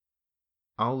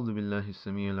أعوذ بالله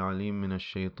السميع العليم من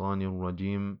الشيطان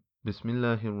الرجيم بسم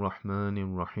الله الرحمن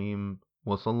الرحيم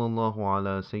وصلى الله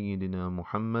على سيدنا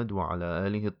محمد وعلى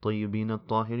آله الطيبين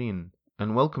الطاهرين.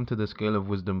 And welcome to the Scale of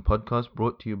Wisdom podcast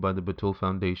brought to you by the Batul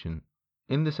Foundation.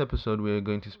 In this episode we are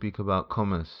going to speak about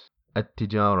commerce,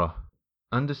 at-tijara.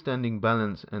 Understanding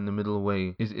balance and the middle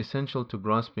way is essential to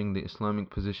grasping the Islamic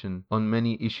position on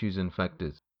many issues and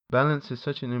factors. Balance is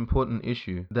such an important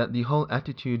issue that the whole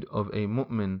attitude of a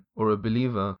mu'min or a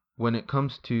believer when it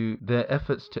comes to their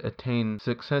efforts to attain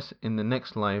success in the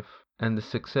next life and the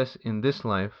success in this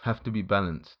life have to be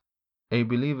balanced. A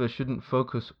believer shouldn't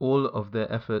focus all of their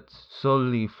efforts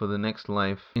solely for the next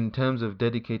life in terms of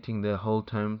dedicating their whole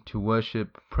time to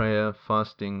worship, prayer,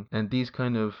 fasting, and these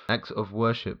kind of acts of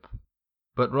worship.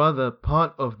 But rather,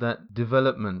 part of that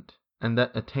development and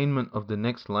that attainment of the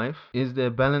next life is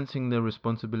their balancing their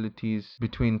responsibilities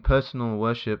between personal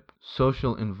worship,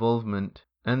 social involvement,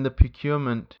 and the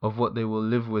procurement of what they will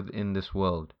live with in this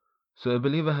world. So a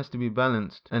believer has to be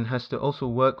balanced and has to also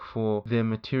work for their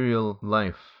material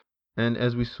life. And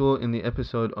as we saw in the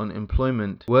episode on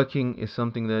employment, working is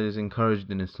something that is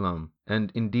encouraged in Islam.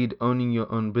 And indeed, owning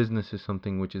your own business is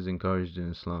something which is encouraged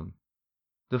in Islam.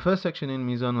 The first section in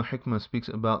Mizan al-Hikmah speaks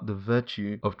about the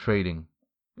virtue of trading.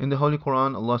 In the Holy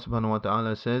Quran, Allah subhanahu wa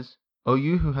ta'ala says, O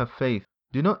you who have faith,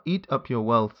 do not eat up your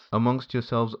wealth amongst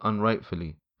yourselves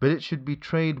unrightfully, but it should be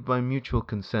trade by mutual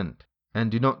consent, and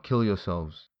do not kill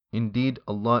yourselves. Indeed,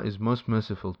 Allah is most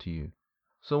merciful to you.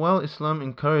 So while Islam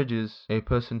encourages a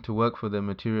person to work for their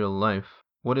material life,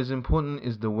 what is important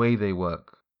is the way they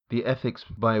work, the ethics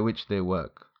by which they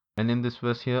work. And in this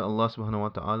verse here, Allah subhanahu wa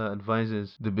ta'ala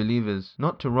advises the believers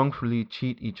not to wrongfully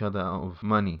cheat each other out of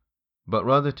money, but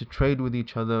rather to trade with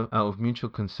each other out of mutual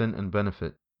consent and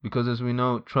benefit. Because as we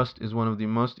know, trust is one of the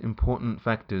most important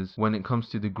factors when it comes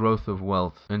to the growth of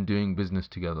wealth and doing business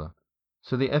together.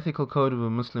 So the ethical code of a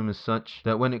Muslim is such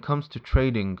that when it comes to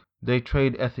trading, they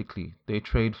trade ethically, they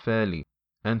trade fairly,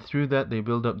 and through that they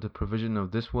build up the provision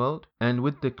of this world, and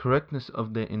with the correctness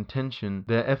of their intention,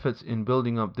 their efforts in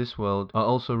building up this world are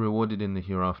also rewarded in the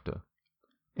hereafter.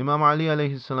 Imam Ali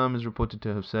alayhi salam is reported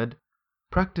to have said,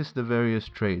 Practice the various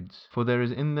trades, for there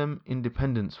is in them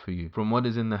independence for you from what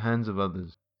is in the hands of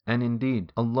others. And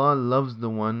indeed, Allah loves the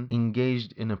one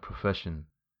engaged in a profession.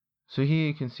 So here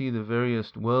you can see the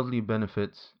various worldly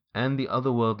benefits and the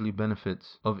otherworldly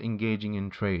benefits of engaging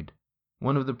in trade.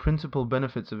 One of the principal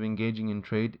benefits of engaging in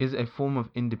trade is a form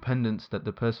of independence that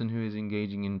the person who is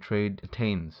engaging in trade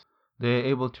attains. They are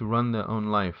able to run their own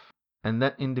life, and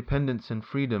that independence and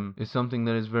freedom is something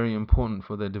that is very important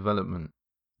for their development.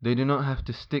 They do not have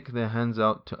to stick their hands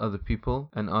out to other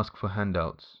people and ask for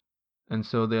handouts. And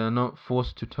so they are not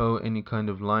forced to toe any kind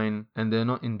of line, and they are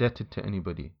not indebted to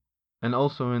anybody. And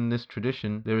also in this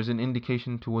tradition, there is an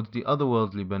indication towards the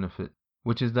otherworldly benefit,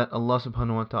 which is that Allah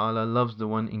subhanahu wa ta'ala loves the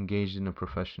one engaged in a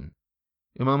profession.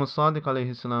 Imam al-Sadiq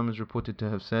alayhi salam is reported to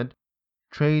have said,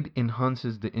 Trade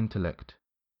enhances the intellect.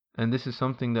 And this is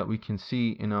something that we can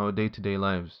see in our day-to-day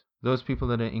lives. Those people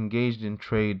that are engaged in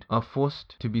trade are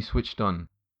forced to be switched on.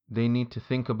 They need to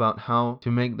think about how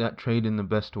to make that trade in the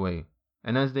best way.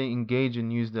 And as they engage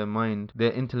and use their mind,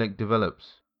 their intellect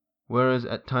develops. Whereas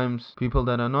at times, people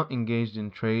that are not engaged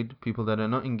in trade, people that are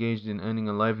not engaged in earning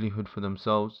a livelihood for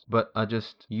themselves, but are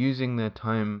just using their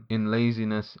time in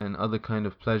laziness and other kind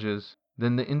of pleasures,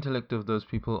 then the intellect of those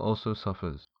people also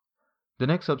suffers. The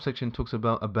next subsection talks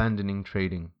about abandoning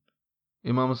trading.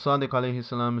 Imam al-Sadiq alayhi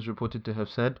salam is reported to have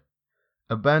said,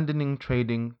 Abandoning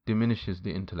trading diminishes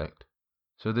the intellect.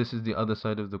 So this is the other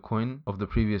side of the coin of the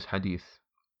previous hadith.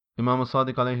 Imam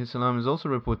al-Sadiq alayhi salam is also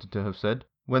reported to have said,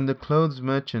 when the clothes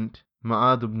merchant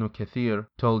Ma'ad ibn Kathir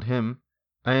told him,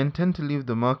 I intend to leave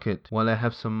the market while I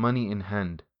have some money in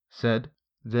hand, said,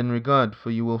 Then regard, for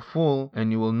you will fall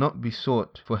and you will not be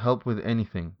sought for help with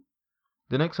anything.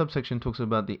 The next subsection talks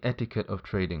about the etiquette of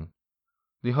trading.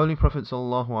 The Holy Prophet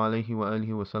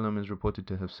ﷺ is reported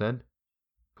to have said,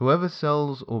 Whoever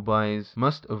sells or buys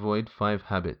must avoid 5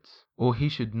 habits, or he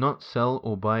should not sell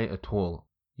or buy at all: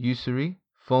 usury,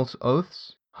 false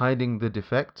oaths, hiding the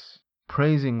defects,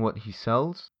 praising what he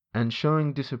sells, and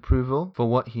showing disapproval for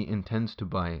what he intends to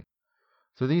buy.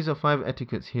 So these are 5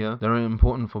 etiquettes here that are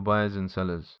important for buyers and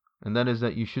sellers, and that is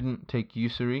that you shouldn't take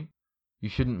usury, you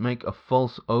shouldn't make a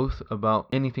false oath about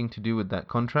anything to do with that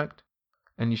contract,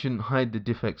 and you shouldn't hide the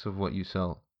defects of what you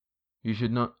sell. You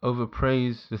should not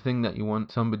overpraise the thing that you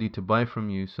want somebody to buy from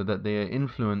you so that they are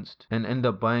influenced and end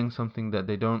up buying something that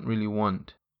they don't really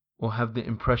want, or have the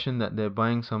impression that they're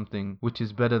buying something which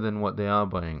is better than what they are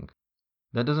buying.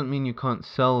 That doesn't mean you can't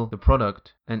sell the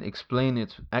product and explain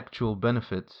its actual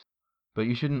benefits, But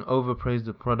you shouldn't overpraise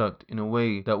the product in a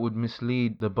way that would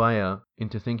mislead the buyer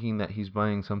into thinking that he's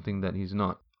buying something that he's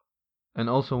not. And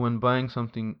also, when buying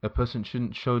something, a person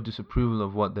shouldn't show disapproval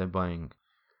of what they're buying.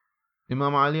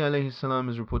 Imam Ali alayhi salam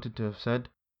is reported to have said,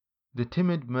 "The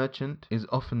timid merchant is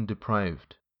often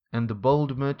deprived, and the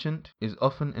bold merchant is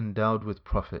often endowed with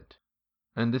profit."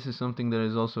 And this is something that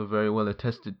is also very well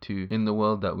attested to in the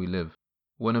world that we live.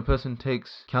 When a person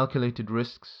takes calculated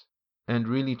risks and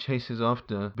really chases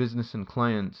after business and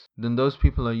clients, then those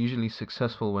people are usually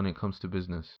successful when it comes to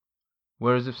business.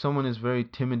 Whereas if someone is very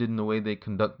timid in the way they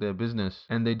conduct their business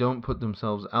and they don't put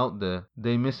themselves out there,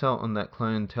 they miss out on that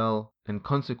clientele and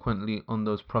consequently on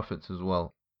those profits as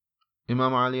well.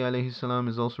 Imam Ali alayhi salam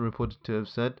is also reported to have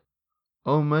said,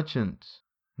 "O merchants,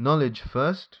 knowledge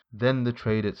first, then the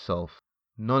trade itself.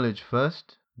 Knowledge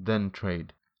first, then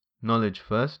trade. Knowledge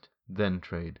first, then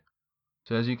trade."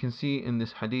 So as you can see in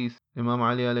this hadith, Imam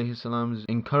Ali alayhi salam is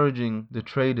encouraging the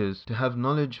traders to have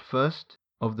knowledge first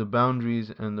of the boundaries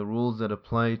and the rules that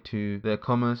apply to their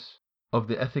commerce, of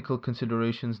the ethical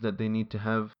considerations that they need to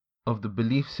have, of the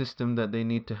belief system that they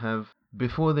need to have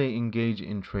before they engage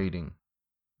in trading.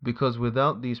 Because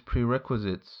without these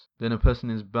prerequisites, then a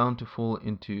person is bound to fall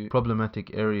into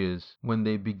problematic areas when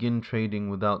they begin trading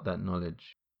without that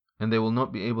knowledge, and they will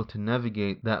not be able to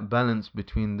navigate that balance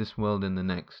between this world and the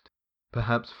next,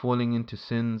 perhaps falling into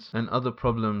sins and other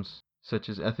problems such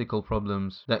as ethical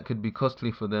problems that could be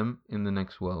costly for them in the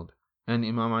next world. And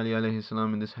Imam Ali alayhi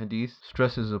salam in this hadith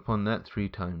stresses upon that 3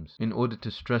 times in order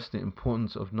to stress the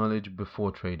importance of knowledge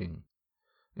before trading.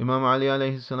 Imam Ali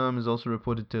alayhi salam is also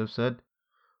reported to have said,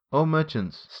 "O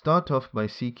merchants, start off by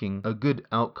seeking a good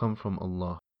outcome from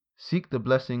Allah. Seek the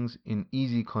blessings in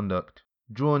easy conduct,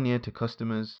 draw near to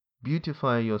customers,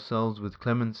 beautify yourselves with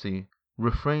clemency,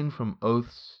 refrain from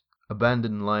oaths,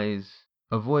 abandon lies,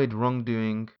 avoid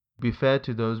wrongdoing, be fair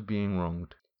to those being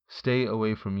wronged, stay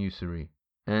away from usury."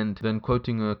 And then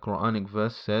quoting a Quranic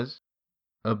verse says,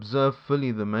 "Observe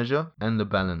fully the measure and the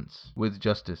balance with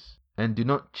justice, and do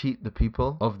not cheat the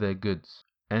people of their goods,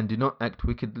 and do not act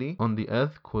wickedly on the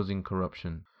earth causing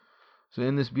corruption." So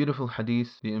in this beautiful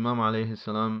hadith, the Imam alayhi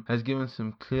salam has given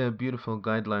some clear, beautiful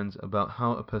guidelines about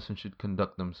how a person should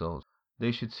conduct themselves.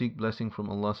 They should seek blessing from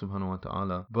Allah subhanahu wa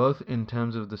ta'ala, both in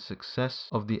terms of the success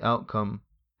of the outcome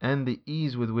and the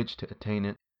ease with which to attain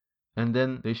it. And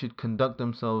then they should conduct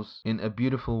themselves in a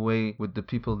beautiful way with the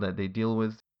people that they deal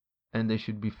with, and they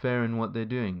should be fair in what they're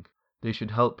doing. They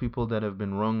should help people that have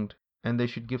been wronged, and they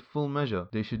should give full measure.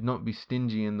 They should not be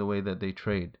stingy in the way that they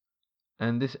trade.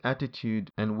 And this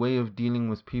attitude and way of dealing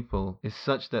with people is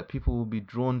such that people will be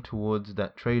drawn towards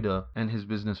that trader and his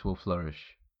business will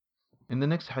flourish. In the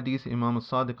next hadith, Imam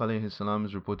al-Sadiq alayhi salam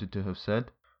is reported to have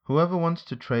said, "Whoever wants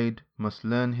to trade must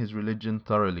learn his religion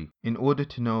thoroughly, in order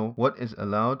to know what is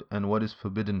allowed and what is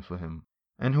forbidden for him.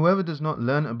 And whoever does not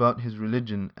learn about his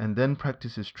religion and then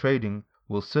practices trading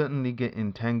will certainly get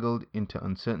entangled into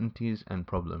uncertainties and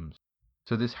problems."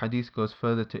 So this hadith goes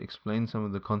further to explain some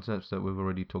of the concepts that we've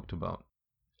already talked about.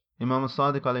 Imam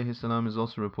al-Sadiq alayhi salam is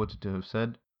also reported to have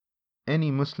said,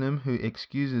 "Any Muslim who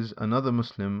excuses another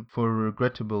Muslim for a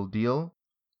regrettable deal,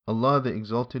 Allah the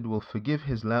Exalted will forgive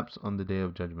his lapse on the Day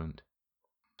of Judgment."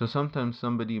 So sometimes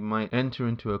somebody might enter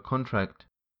into a contract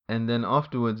and then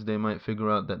afterwards they might figure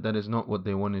out that that is not what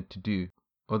they wanted to do,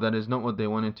 or that is not what they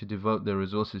wanted to devote their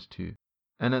resources to.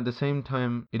 And at the same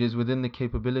time, it is within the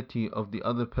capability of the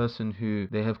other person who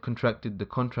they have contracted the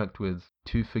contract with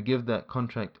to forgive that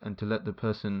contract and to let the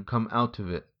person come out of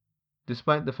it,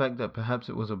 despite the fact that perhaps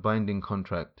it was a binding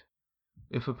contract.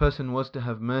 If a person was to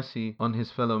have mercy on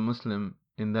his fellow Muslim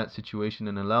in that situation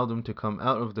and allow them to come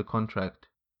out of the contract,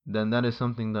 then that is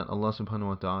something that Allah subhanahu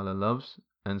wa ta'ala loves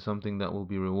and something that will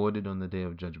be rewarded on the Day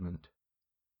of Judgment.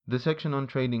 The section on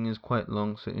trading is quite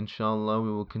long, so inshallah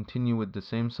we will continue with the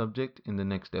same subject in the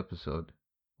next episode.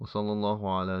 وصلى الله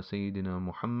على سيدنا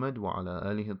محمد وعلى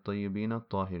آله الطيبين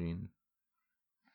الطاهرين.